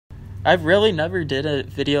I've really never did a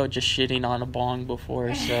video just shitting on a bong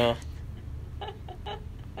before, so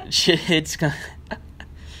it's gonna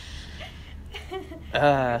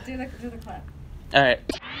do the clap. all right.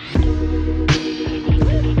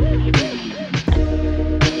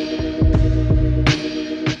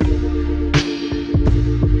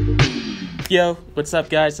 Yo, what's up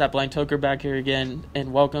guys, that Blind Toker back here again,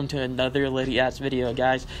 and welcome to another litty ass video,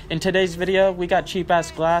 guys. In today's video, we got Cheap Ass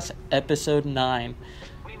Glass, episode 9.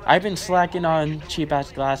 I've been slacking on Cheap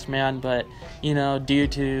Ass Glass, man, but, you know, due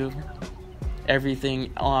to everything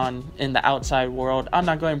in the outside world, I'm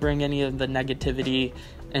not going to bring any of the negativity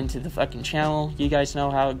into the fucking channel. You guys know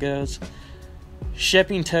how it goes.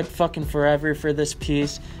 Shipping took fucking forever for this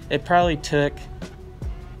piece. It probably took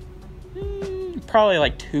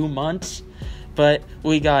like 2 months. But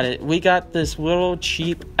we got it. We got this little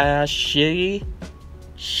cheap ass shitty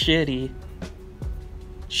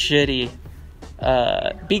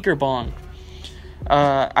beaker bong.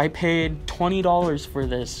 I paid $20 for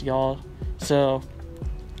this, y'all. So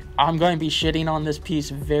I'm going to be shitting on this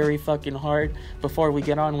piece very fucking hard. Before we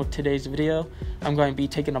get on with today's video, I'm going to be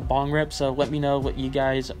taking a bong rip. So let me know what you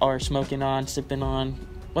guys are smoking on, sipping on.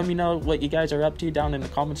 Let me know what you guys are up to down in the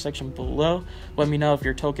comment section below. Let me know if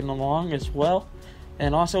you're toking along as well.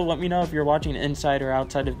 And also let me know if you're watching inside or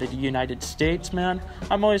outside of the United States, man.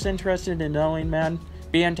 I'm always interested in knowing, man.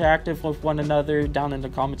 Be interactive with one another down in the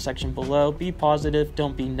comment section below. Be positive,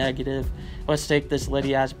 don't be negative. Let's take this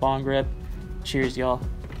litty ass bong rip. Cheers, y'all.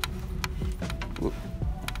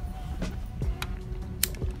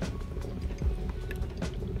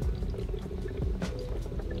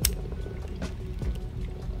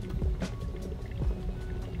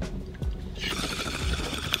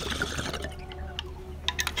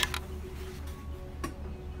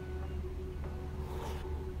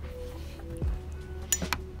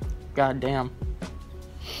 God damn.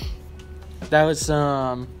 That was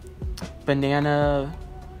some banana.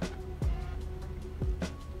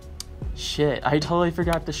 Shit, I totally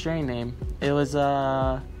forgot the strain name. It was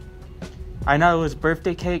I know it was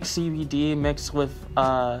birthday cake CBD mixed with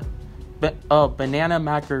banana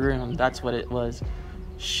macaroon. That's what it was.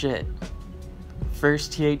 Shit.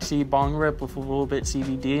 First THC bong rip with a little bit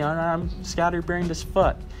CBD, and I'm scatterbrained as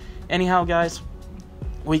fuck. Anyhow, guys,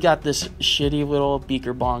 we got this shitty little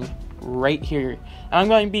beaker bong right here. I'm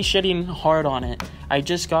going to be shitting hard on it. I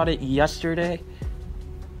just got it yesterday.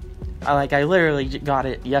 I literally got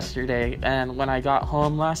it yesterday, and when I got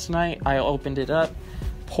home last night, I opened it up,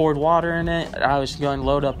 poured water in it. I was going to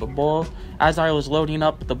load up a bowl. As I was loading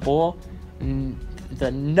up the bowl,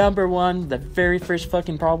 the very first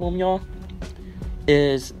fucking problem, y'all,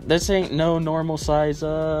 is this ain't no normal size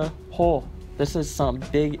hole. This is some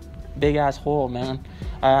big ass hole, man.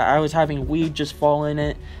 I was having weed just fall in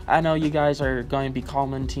it. I know you guys are going to be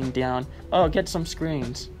commenting down, oh, get some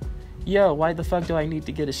screens. Yo, why the fuck do I need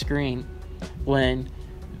to get a screen when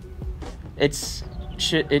it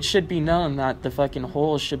should be known that the fucking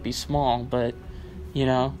holes should be small? But, you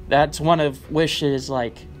know, that's one of Wish's,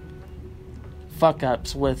 fuck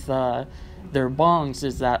ups with their bongs,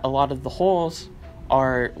 is that a lot of the holes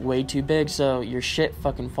are way too big, so your shit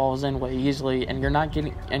fucking falls in way easily, and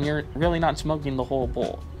you're really not smoking the whole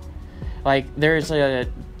bowl. There's a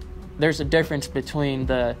difference between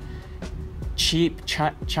the cheap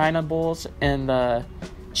China bowls and the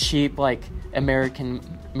cheap American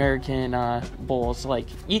bowls.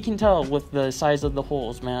 You can tell with the size of the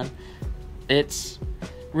holes, man. It's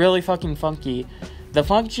really fucking funky. The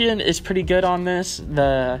function is pretty good on this.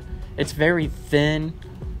 It's very thin.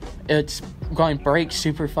 It's going to break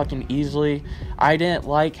super fucking easily. I didn't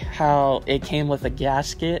like how it came with a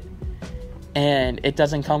gasket and it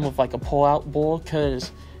doesn't come with a pull-out bowl,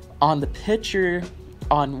 because on the picture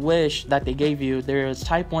on Wish that they gave you, there is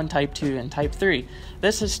type 1, type 2, and type 3.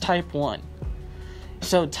 This is type 1.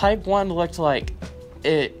 So type 1 looked like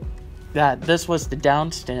that this was the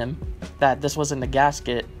down stem, that this wasn't the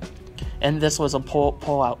gasket, and this was a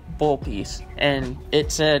pull-out bowl piece. And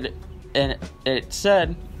it said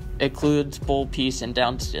includes bowl piece and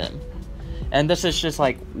down stem, and this is just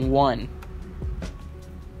one.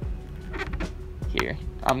 Here,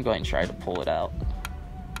 I'm going to try to pull it out.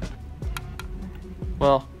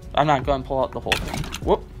 Well, I'm not going to pull out the whole thing.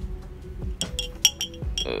 Whoop.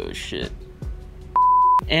 Oh shit.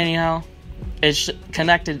 Anyhow, it's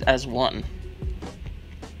connected as one.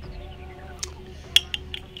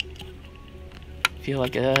 Feel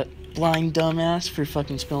like a blind dumbass for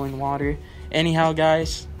fucking spilling water. Anyhow,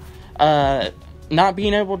 guys, not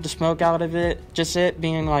being able to smoke out of it, just it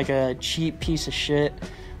being a cheap piece of shit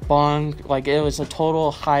bong, it was a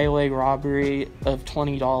total highway robbery of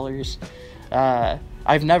 $20.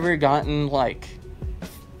 I've never gotten, like,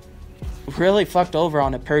 really fucked over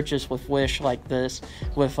on a purchase with Wish like this,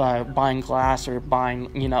 with buying glass or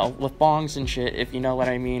buying, you know, with bongs and shit, if you know what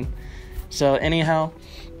I mean. So anyhow,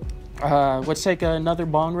 let's take another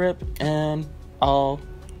bong rip, and I'll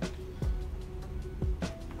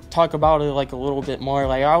talk about it like a little bit more.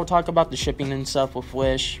 Like, I'll talk about the shipping and stuff with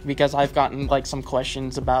Wish, because I've gotten like some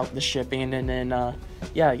questions about the shipping, and then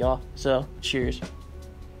yeah, y'all, so cheers.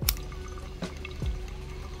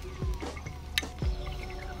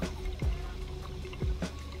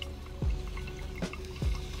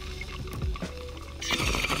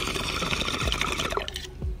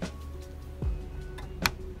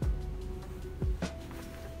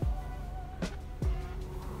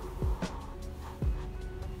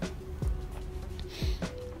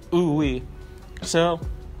 Ooh-wee. So,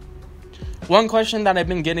 one question that I've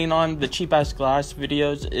been getting on the cheap-ass glass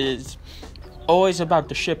videos is always about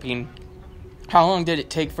the shipping. How long did it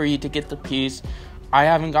take for you to get the piece? I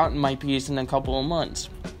haven't gotten my piece in a couple of months.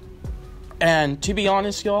 And to be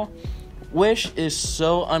honest, y'all, Wish is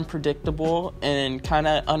so unpredictable and kind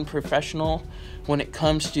of unprofessional when it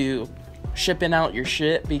comes to shipping out your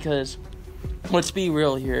shit, because, let's be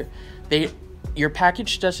real here, your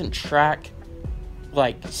package doesn't track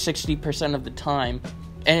like 60% of the time,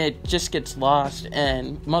 and it just gets lost.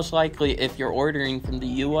 And most likely, if you're ordering from the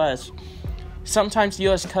US, sometimes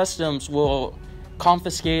US Customs will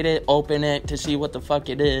confiscate it, open it to see what the fuck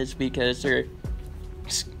it is, because they're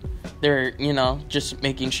you know, just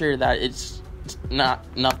making sure that it's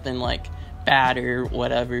not nothing like bad or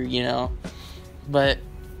whatever, you know. But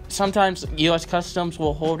sometimes US Customs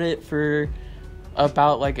will hold it for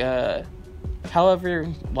about like however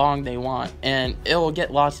long they want, and it will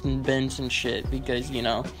get lost in bins and shit, because, you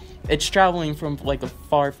know, it's traveling from like a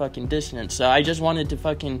far fucking distance. So I just wanted to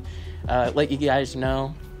fucking let you guys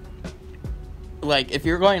know, like, if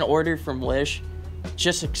you're going to order from Wish,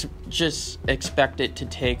 just expect it to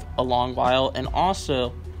take a long while. And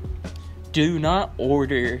also, do not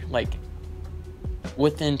order like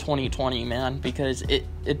within 2020, man, because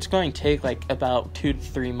it's going to take like about 2 to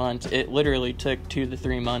 3 months. It literally took 2 to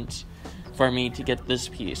 3 months for me to get this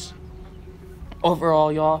piece.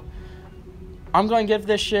 Overall, y'all, I'm going to give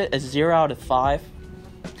this shit a 0 out of 5.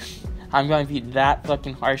 I'm going to be that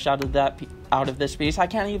fucking harsh out of this piece. I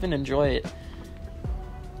can't even enjoy it.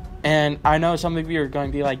 And I know some of you are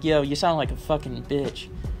going to be like, yo, you sound like a fucking bitch.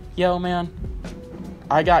 Yo, man,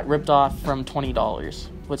 I got ripped off from $20.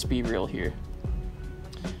 Let's be real here.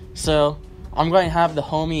 So, I'm going to have the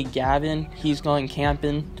homie Gavin. He's going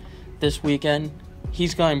camping this weekend.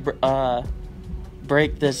 He's going to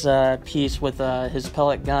break this piece with his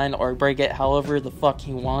pellet gun, or break it however the fuck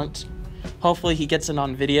he wants. Hopefully he gets it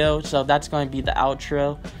on video, so that's going to be the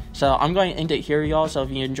outro. So I'm going to end it here, y'all. So if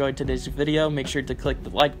you enjoyed today's video, make sure to click the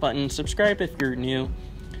like button, subscribe if you're new.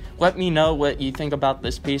 Let me know what you think about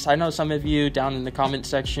this piece. I know some of you down in the comment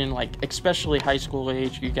section, like especially high school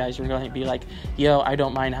age, you guys are going to be like, yo, I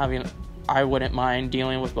wouldn't mind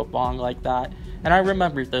dealing with a bong like that. And I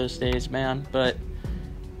remember those days, man, but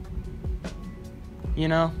you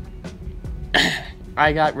know,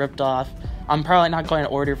 I got ripped off. I'm probably not going to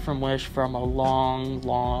order from Wish from a long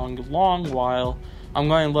while. I'm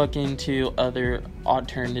going to look into other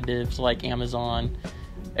alternatives like Amazon,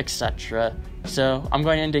 etc. So, I'm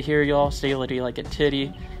going to end it here, y'all. Stay litty like a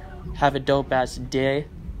titty. Have a dope-ass day.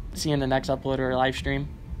 See you in the next upload or live stream.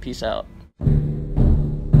 Peace out.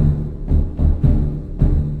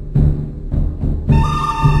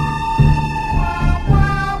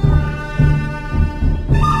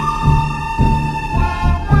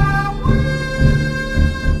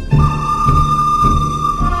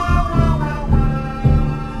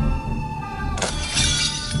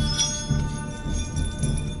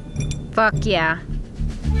 Fuck yeah.